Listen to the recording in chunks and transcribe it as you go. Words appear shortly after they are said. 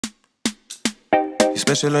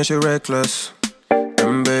special and she reckless.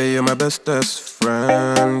 Baby, you're my bestest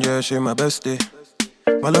friend. Yeah, she my bestie.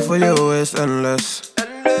 My love for you is endless.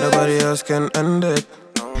 Nobody else can end it.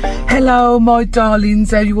 Hello my darlings,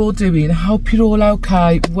 how you all doing? I hope you're all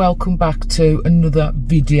okay. Welcome back to another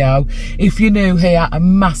video. If you're new here, a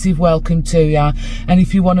massive welcome to you, and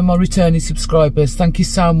if you're one of my returning subscribers, thank you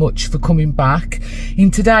so much for coming back. In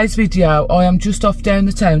today's video, I am just off down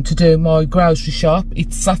the town to do my grocery shop.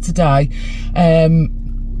 It's Saturday.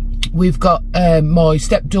 We've got my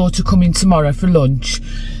stepdaughter coming tomorrow for lunch,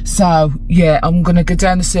 so yeah, I'm gonna go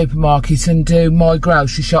down the supermarket and do my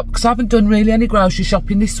grocery shop, because I haven't done really any grocery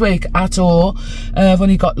shopping this week at all. I've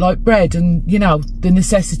only got like bread and, you know, the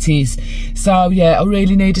necessities. So yeah, I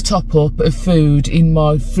really need a top up of food in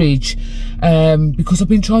my fridge, because I've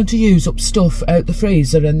been trying to use up stuff out the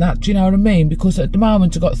freezer and that, do you know what I mean? Because at the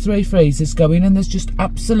moment I've got 3 freezers going and there's just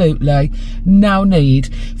absolutely no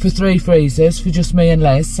need for 3 freezers for just me and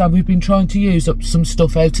Les. So we've been trying to use up some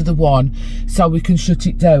stuff out of the one so we can shut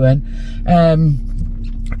it down.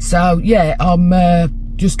 So yeah,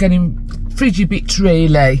 I'm just getting fridgy bits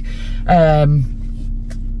really.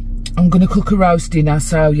 I'm gonna cook a roast dinner,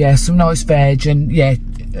 so yeah, some nice veg and yeah,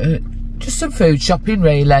 just some food shopping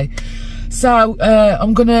really. So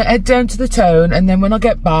I'm gonna head down to the town, and then when I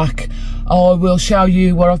get back I will show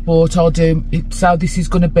you what I've bought. I'll do it, so this is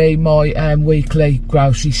gonna be my weekly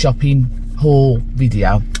grocery shopping haul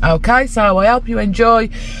video. Okay, so I hope you enjoy.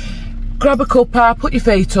 Grab a cuppa, put your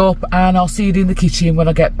feet up, and I'll see you in the kitchen when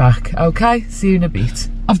I get back. Okay, see you in a bit.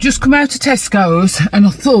 I've just come out of Tesco's and I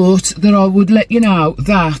thought that I would let you know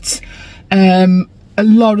that a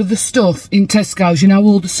lot of the stuff in Tesco's, you know,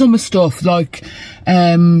 all the summer stuff like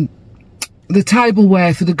the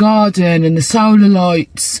tableware for the garden and the solar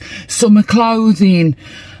lights, summer clothing,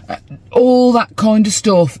 all that kind of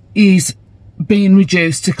stuff is being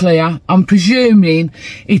reduced to clear. I'm presuming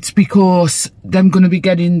it's because they're going to be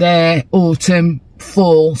getting their autumn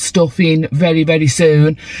fall stuff in very, very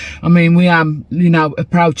soon. I mean, we are, you know,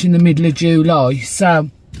 approaching the middle of July,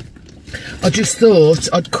 so I just thought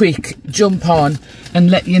I'd quick jump on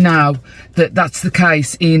and let you know that that's the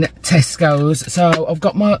case in Tesco's. So I've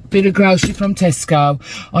got my bit of grocery from Tesco.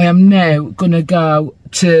 I am now gonna go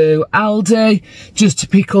to Aldi just to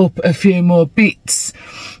pick up a few more bits.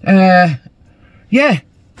 Yeah,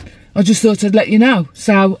 I just thought I'd let you know.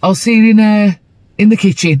 So I'll see you in the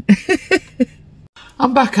kitchen.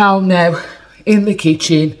 I'm back home now in the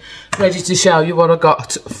kitchen, ready to show you what I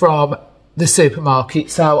got from the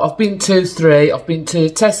supermarket. So I've been to 3. I've been to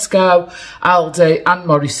Tesco, Aldi and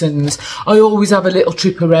Morrisons. I always have a little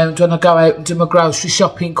trip around when I go out and do my grocery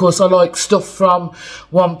shopping, because I like stuff from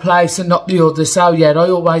one place and not the other. So yeah, I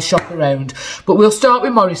always shop around. But we'll start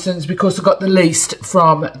with Morrisons because I got the least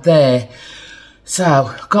from there.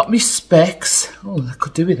 So, got me specs. Oh, I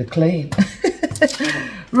could do with a clean.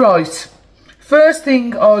 Right. First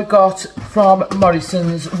thing I got from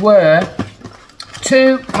Morrisons were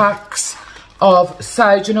 2 packs of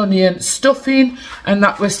sage and onion stuffing, and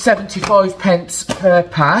that was 75p per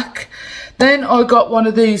pack. Then I got one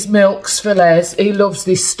of these milks for Les. He loves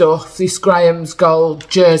this stuff, this Graham's Gold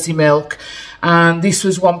Jersey milk, and this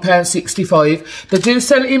was £1.65. They do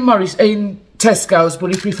sell it in Tesco's,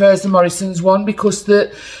 but he prefers the Morrisons one because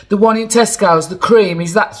the one in Tesco's, the cream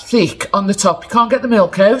is that thick on the top, you can't get the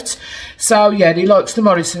milk out. So yeah, he likes the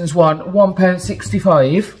Morrisons one,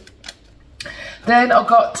 £1.65. Then I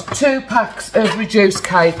got 2 packs of reduced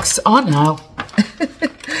cakes. Oh no.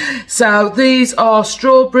 So these are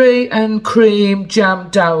strawberry and cream jam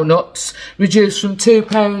donuts, reduced from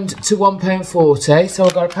 £2 to £1.40. So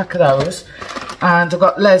I got a pack of those. And I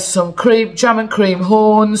got Les some jam and cream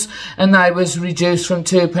horns, and they was reduced from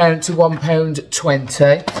 £2 to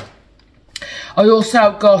 £1.20. I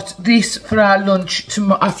also got this for our lunch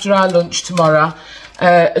after our lunch tomorrow.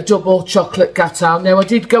 A double chocolate gâteau. Now I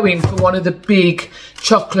did go in for one of the big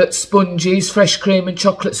chocolate sponges, fresh cream and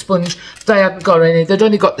chocolate sponge. They hadn't got any, they'd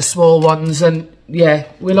only got the small ones, and yeah,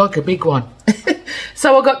 we like a big one.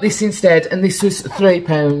 So I got this instead, and this was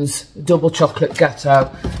 £3, double chocolate gâteau.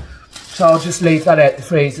 So I'll just leave that out the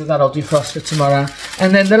freezer, that'll defrost for tomorrow.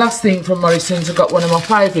 And then the last thing from Morrisons, I got one of my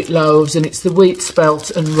favourite loaves, and it's the wheat spelt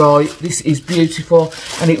and rye. This is beautiful,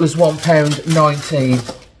 and it was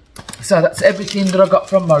 £1.19. So that's everything that I got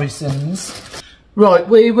from Morrisons. Right,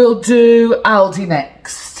 we will do Aldi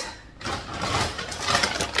next.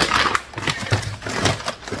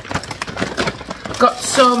 Got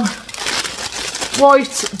some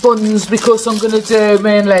white buns because I'm going to do,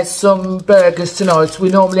 me and Les, some burgers tonight. We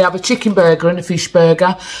normally have a chicken burger and a fish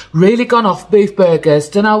burger. Really gone off beef burgers,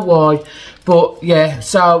 don't know why. But yeah,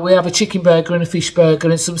 so we have a chicken burger and a fish burger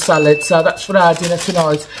and some salad. So that's for our dinner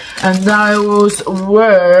tonight. And those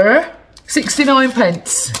were 69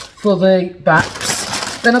 pence for the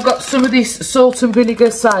baps. Then I got some of this salt and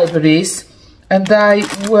vinegar savouries. And they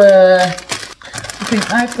were, I think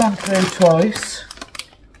they've gone through twice.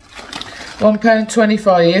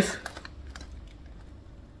 £1.25.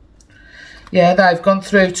 Yeah, they've gone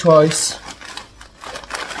through twice.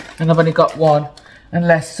 And I've only got one.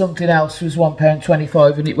 Unless something else was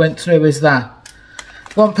 £1.25 and it went through as that.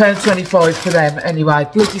 £1.25 for them anyway.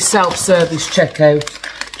 Bloody self-service checkout.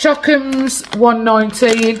 Chockums,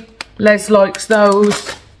 £1.19. Les likes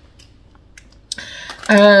those.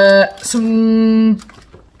 Some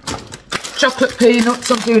chocolate peanuts.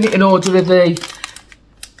 I'm doing it in order of the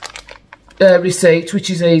receipt, which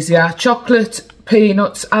is easier. Chocolate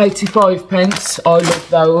peanuts, 85 pence. I love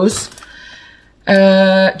those.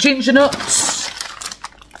 Ginger nuts.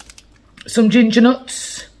 Some ginger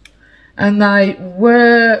nuts. And they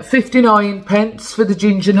were 59 pence for the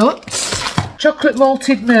ginger nuts. Chocolate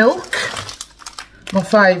malted milk. My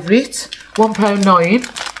favourite.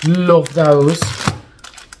 £1.09. Love those.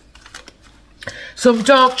 Some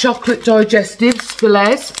dark chocolate digestives for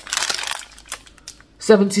Les.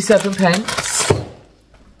 77 pence.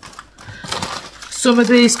 Some of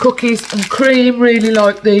these cookies and cream, really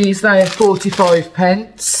like these. They are 45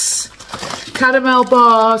 pence. Caramel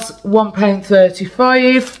bars,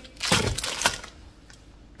 £1.35.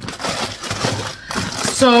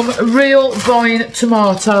 Some real vine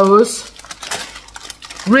tomatoes.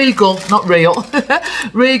 Regal, not real.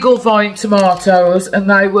 Regal vine tomatoes, and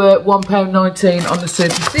they were £1.19 on the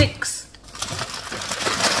Super 6.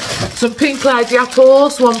 Some pink lady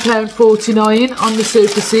apples, £1.49 on the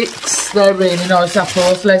Super 6. They're really nice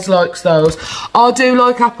apples. Les likes those. I do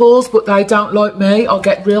like apples, but they don't like me. I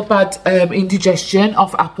get real bad indigestion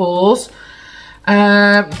off apples.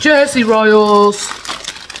 Jersey Royals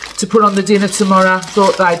to put on the dinner tomorrow.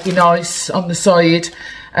 Thought they'd be nice on the side.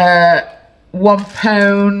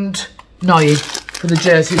 £1.09 for the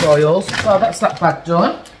Jersey Royals. So that's that bag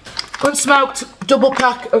done. Unsmoked double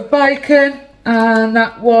pack of bacon, and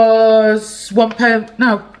that was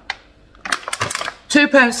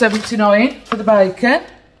 £2.79 for the bacon.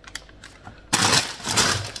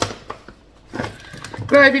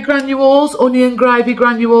 Gravy granules, onion gravy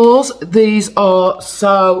granules. These are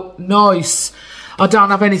so nice. I don't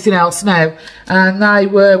have anything else now. And they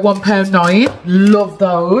were £1.09. Love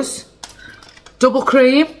those. Double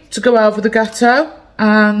cream to go over the gatto,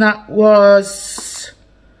 and that was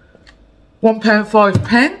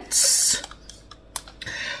 £1.05.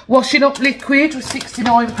 Washing up liquid was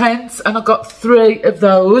 69 pence, and I got 3 of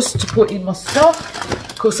those to put in my stock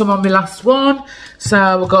because I'm on my last one.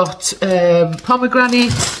 So I got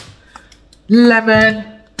pomegranate,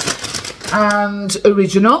 lemon and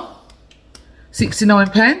original, 69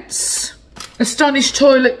 pence. Astonish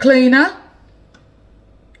toilet cleaner,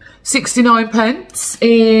 69 pence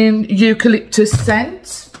in eucalyptus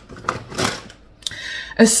scent.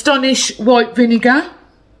 Astonish white vinegar,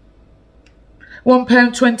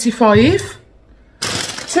 £1.25.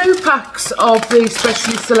 2 packs of the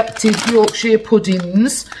specially selected Yorkshire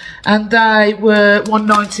puddings, and they were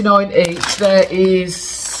 £1.99 each. There is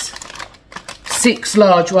 6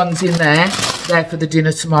 large ones in there. They're for the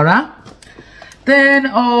dinner tomorrow. Then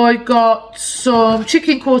I got some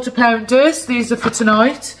chicken quarter pounders. These are for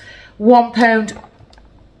tonight.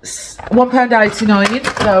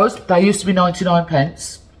 £1.89. Those, they used to be 99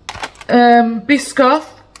 pence. Biscoff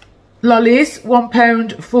lollies,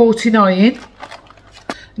 £1.49.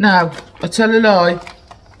 Now, I tell a lie.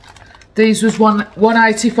 These was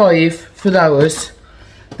 £1.85 for those.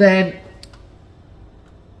 Then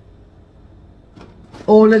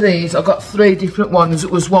all of these, I got 3 different ones. It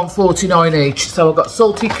was £1.49 each. So I got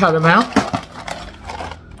salted caramel.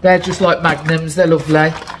 They're just like magnums. They're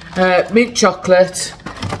lovely. Mint chocolate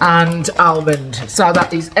and almond. So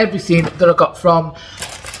that is everything that I got from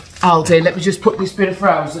Aldi. Let me just put this bit of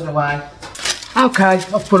frozen away. Okay,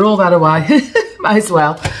 I've put all that away. Might as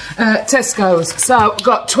well. Tesco's. So I've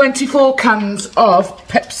got 24 cans of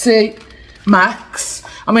Pepsi Max.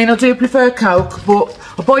 I mean, I do prefer Coke, but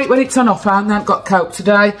I buy it when it's on offer, and they've got Coke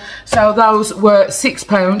today. So those were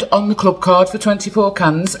 £6 on the club card for 24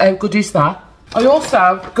 cans. How good is that? I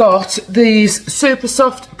also got these super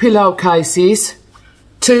soft pillowcases,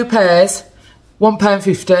 2 pairs,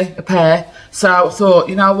 £1.50 a pair. So I thought,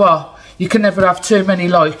 you know what, you can never have too many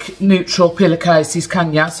like neutral pillowcases,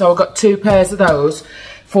 can ya? So I got 2 pairs of those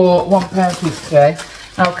for £1.50.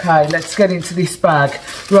 Okay, let's get into this bag.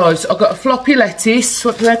 Right, I've got a floppy lettuce.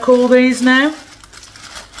 What do they call these now?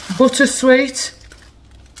 Buttersweet?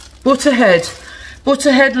 Butterhead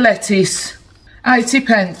lettuce.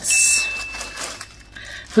 80p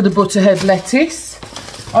for the butterhead lettuce.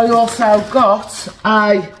 I also got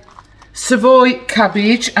a Savoy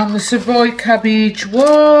cabbage, and the Savoy cabbage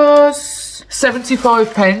was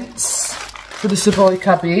 75p for the Savoy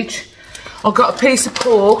cabbage. I've got a piece of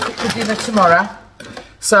pork for dinner tomorrow,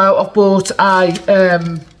 so I've bought a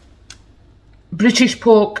British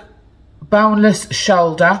pork boneless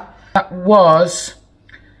shoulder. That was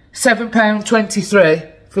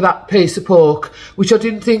 £7.23 for that piece of pork, which I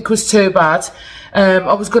didn't think was too bad.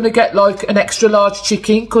 I was going to get like an extra large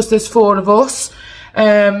chicken because there's 4 of us,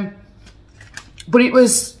 but it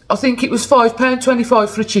was, I think it was £5.25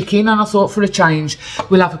 for a chicken, and I thought for a change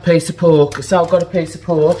we'll have a piece of pork, so I've got a piece of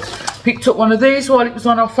pork. Picked up one of these while it was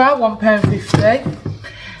on offer, £1.50.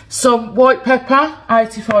 Some white pepper,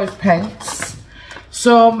 85p.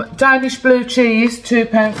 Some Danish blue cheese,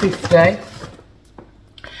 £2.50.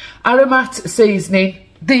 Aromat seasoning.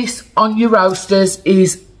 This on your roasters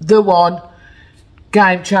is the one.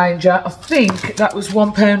 Game changer. I think that was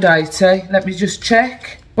 £1.80. Let me just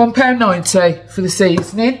check. £1.90 for the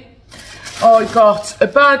seasoning. I got a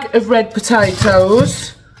bag of red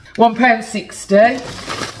potatoes, £1.60.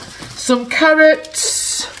 Some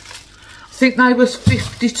carrots. I think they was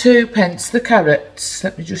 52p, the carrots.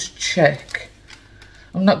 Let me just check.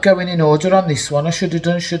 I'm not going in order on this one. I should have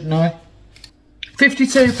done, shouldn't I?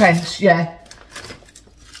 52p, yeah.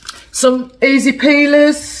 Some easy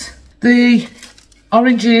peelers. The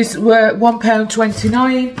oranges were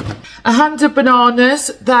 £1.29. A hand of bananas,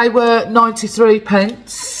 they were 93p.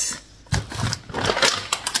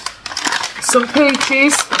 Some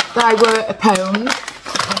peaches, they were £1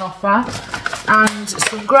 on offer. And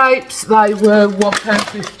some grapes, they were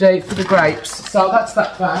 £1.50 for the grapes. So that's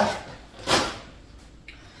that bag.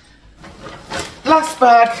 Last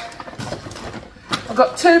bag. I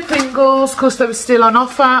got 2 Pringles because they were still on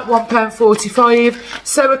offer, £1.45.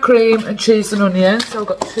 Sour cream and cheese and onion, so I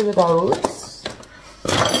got 2 of those.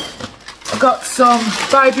 I got some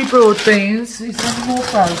baby broad beans. Is there any more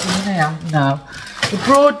frozen in here? No. The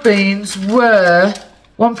broad beans were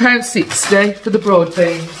 £1.60 for the broad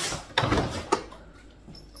beans.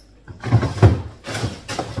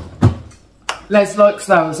 Les likes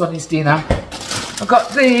those on his dinner. I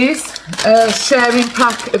got these, sharing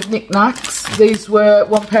pack of knickknacks. These were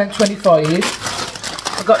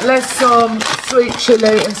 £1.25. I got Les some sweet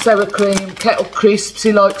chilli and sour cream, kettle crisps.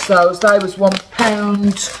 He likes those. They was £1.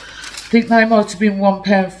 I think they might have been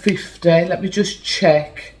 £1.50. Let me just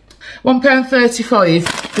check. £1.35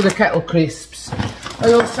 for the kettle crisps.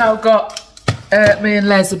 I also got me and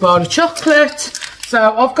Les a bar of chocolate.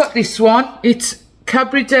 So I've got this one. It's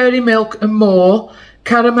Cadbury Dairy Milk and More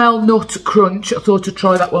Caramel Nut Crunch. I thought I'd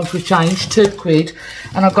try that one for a change, £2.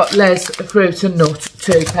 And I've got Les a fruit and nut,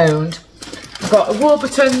 £2. I've got a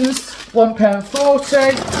Warburton's,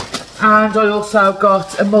 £1.40. And I also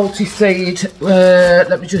got a multi-seed,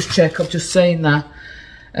 let me just check, I've just seen that.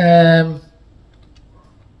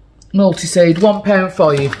 Multi-seed,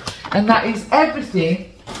 £1.05. And that is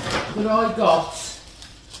everything that I got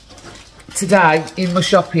today in my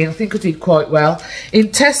shopping. I think I did quite well. In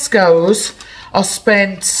Tesco's, I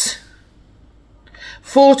spent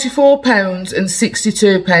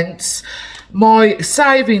 £44.62. My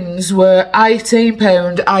savings were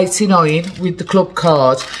 £18.89 with the club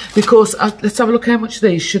card, because let's have a look how much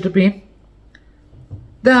these should have been.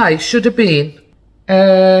 They should have been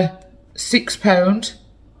 £6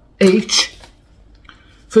 each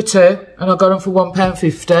for 2, and I got them for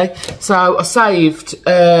 £1.50. So I saved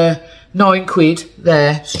 £9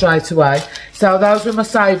 there straight away. So those were my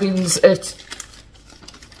savings at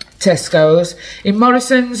Tesco's. In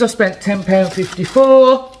Morrisons I spent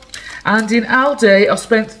 £10.54, and in Aldi I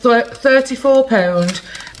spent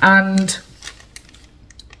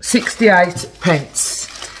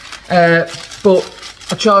 £34.68. But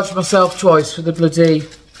I charged myself twice for the bloody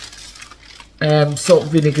salt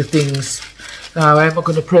and vinegar things. Now how am I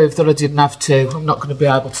going to prove that I didn't have to? I'm not going to be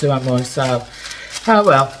able to, am I? So, oh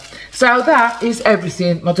well. So that is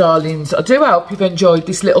everything, my darlings. I do hope you've enjoyed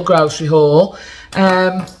this little grocery haul.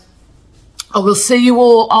 I will see you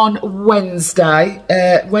all on Wednesday.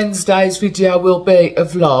 Wednesday's video will be a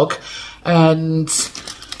vlog. And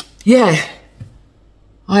yeah,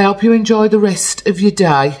 I hope you enjoy the rest of your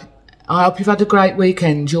day. I hope you've had a great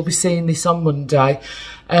weekend. You'll be seeing this on Monday.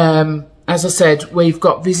 And as I said, we've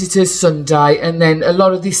got visitors Sunday, and then a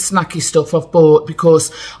lot of this snacky stuff I've bought because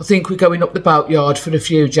I think we're going up the boatyard for a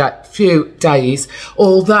few days,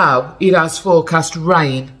 although it has forecast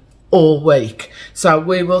rain all week. So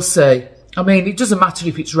we will see. I mean, it doesn't matter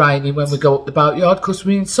if it's raining when we go up the boatyard because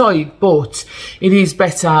we're inside, but it is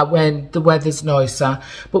better when the weather's nicer.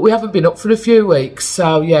 But we haven't been up for a few weeks,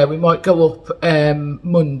 so yeah, we might go up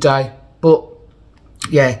Monday. But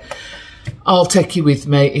yeah, I'll take you with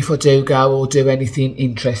me if I do go or do anything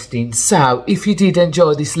interesting. So if you did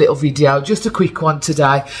enjoy this little video, just a quick one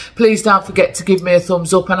today, please don't forget to give me a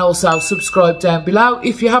thumbs up and also subscribe down below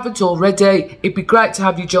if you haven't already. It'd be great to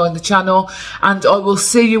have you join the channel, and I will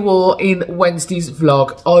see you all in Wednesday's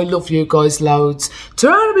vlog. I love you guys loads.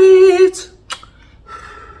 Ta-ra a bit.